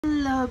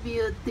Hello,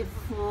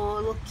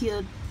 beautiful,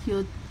 cute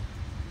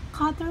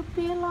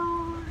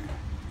caterpillar.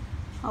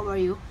 How are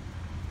you?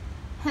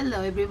 Hello,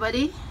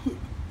 everybody.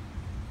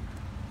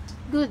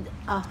 Good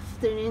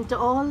afternoon to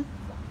all.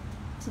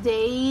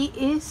 Today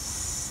is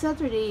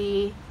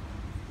Saturday.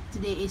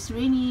 Today is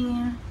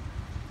raining.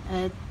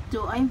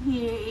 So I'm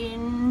here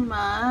in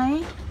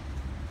my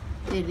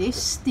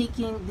terrace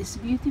taking this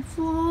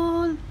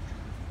beautiful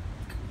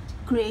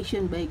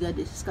creation by God,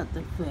 this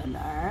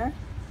caterpillar.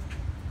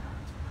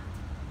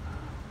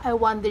 I'm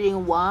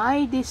wondering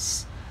why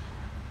this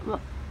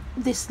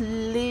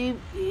leaf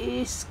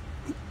is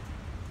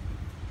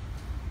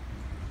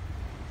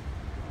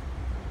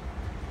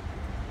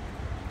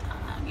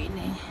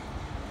gini.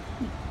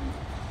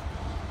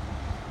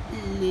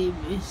 Leaf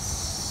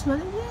is what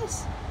it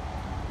is.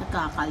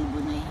 Nakakalbo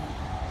na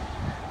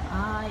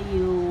eh.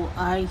 You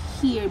are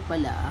here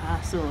pala.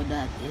 So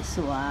that is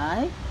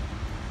why.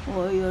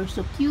 Oh, you're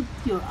so cute,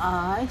 your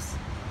eyes.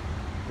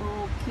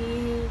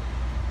 Okay.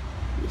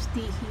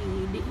 Stay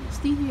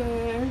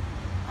here.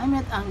 I'm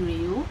not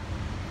angry, you.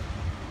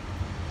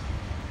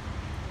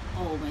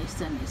 Oh, my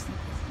son is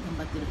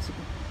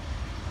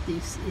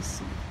this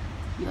is,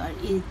 you are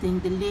eating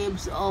the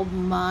leaves of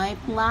my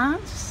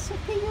plants.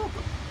 Okay,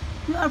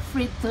 you are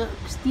free to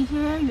stay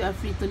here. You are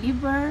free to leave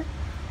her.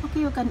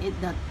 Okay, you can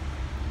eat that.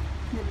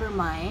 Never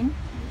mind.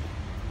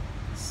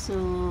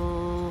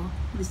 So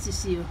this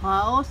is your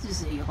house.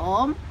 This is your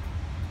home.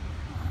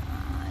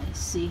 I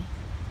see.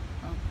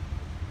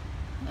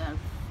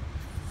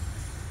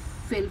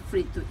 Feel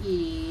free to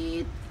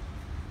eat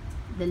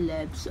the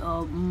leaves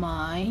of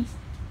my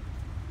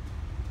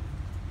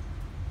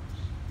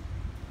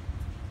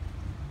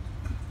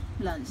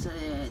plants.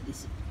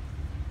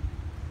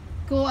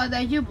 Kung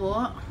adagyo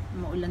po,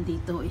 maulan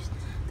dito.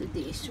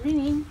 Today is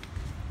raining.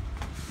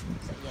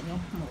 So yan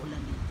yung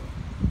maulan dito.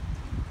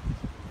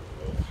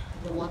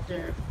 The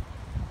water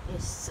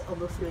is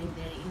overflowing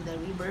there in the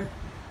river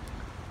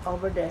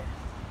over there.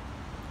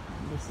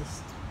 And this is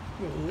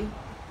the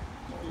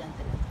maulan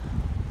talaga.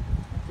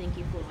 Thank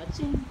you for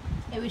watching.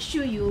 I will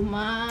show you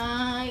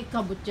my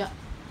kabocha,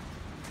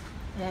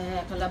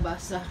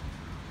 kalabasa.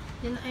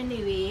 Then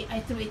anyway, I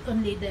threw it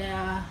only the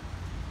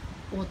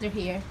water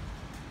here.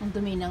 Ang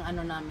dumi ng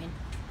ano namin.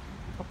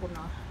 Ako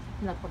na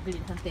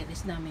nagpaglinis ng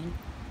terrace namin.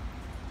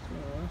 So,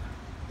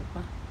 ito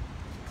pa.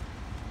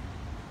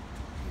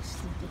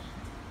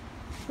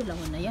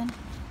 Kulangon na yan.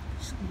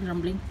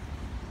 Grumbling.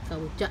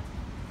 Kabocha.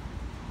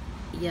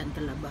 Yan,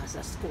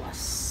 kalabasa,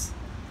 squash.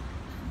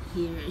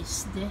 Here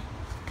is the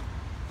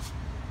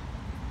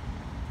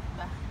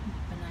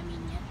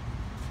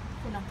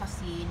lang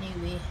kasi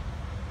anyway,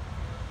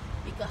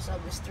 because of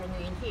the strong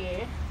wind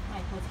here,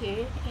 I put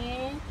here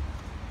and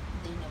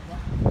then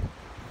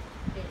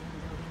the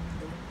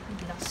window,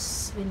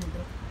 glass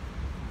window.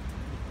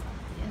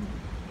 Yan,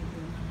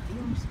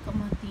 yung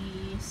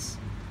kamatis.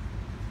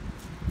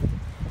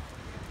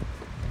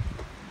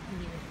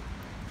 Anyway,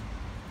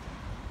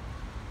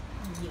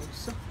 ang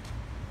yoso.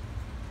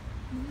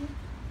 May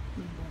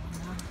bunga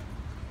na.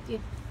 Okay.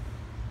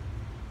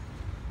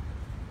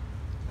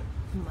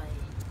 May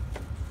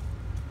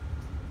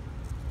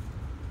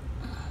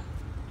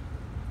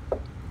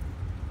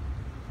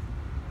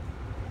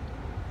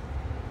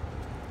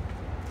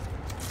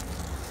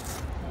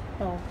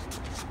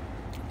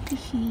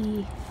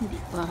hindi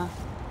pa.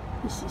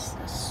 This is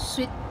a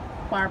sweet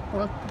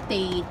purple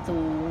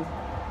potato.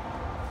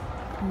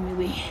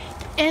 Anyway,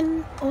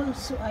 and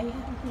also I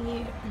have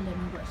here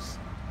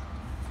lemongrass.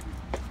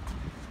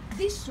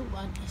 This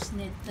one is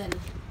nettle.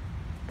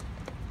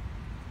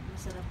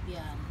 Masarap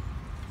yan.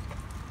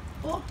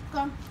 Oh,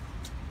 come.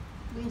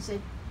 Go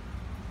inside.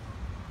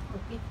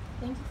 Okay.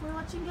 Thank you for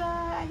watching,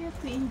 guys. I hope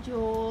you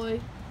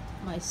enjoy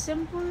my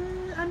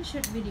simple and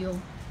short video.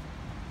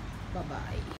 Bye-bye.